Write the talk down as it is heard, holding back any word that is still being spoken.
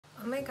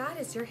Oh my God,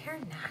 is your hair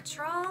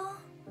natural?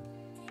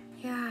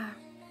 Yeah.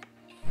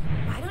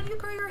 Why don't you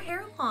grow your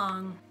hair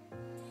long?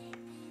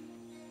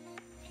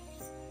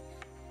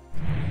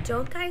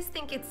 Don't guys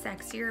think it's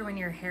sexier when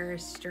your hair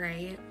is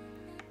straight?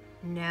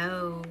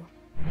 No.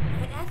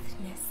 What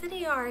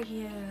ethnicity are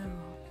you?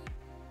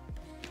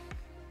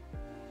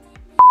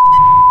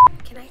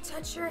 Can I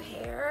touch your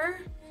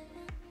hair?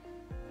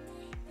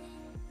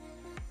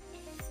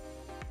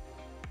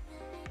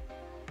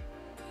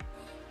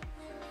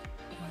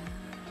 Wow.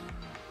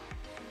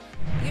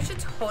 You should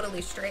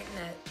totally straighten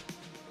it.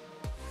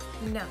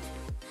 No.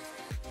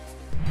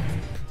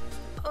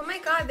 Oh my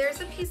God,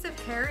 there's a piece of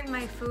hair in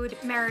my food.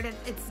 Meredith,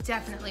 it's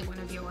definitely one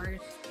of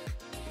yours.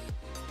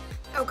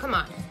 Oh, come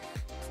on.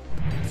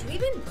 Do you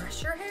even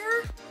brush your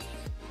hair?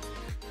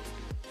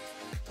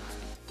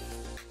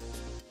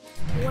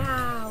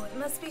 Wow, it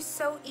must be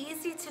so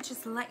easy to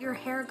just let your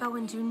hair go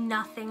and do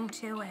nothing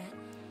to it.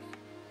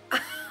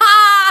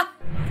 Why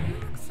do you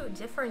look so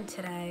different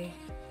today?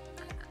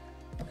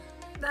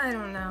 I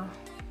don't know.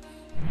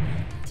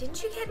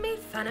 Didn't you get made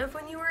fun of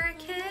when you were a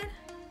kid?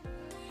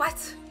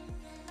 What?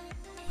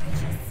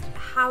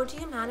 How do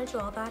you manage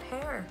all that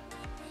hair?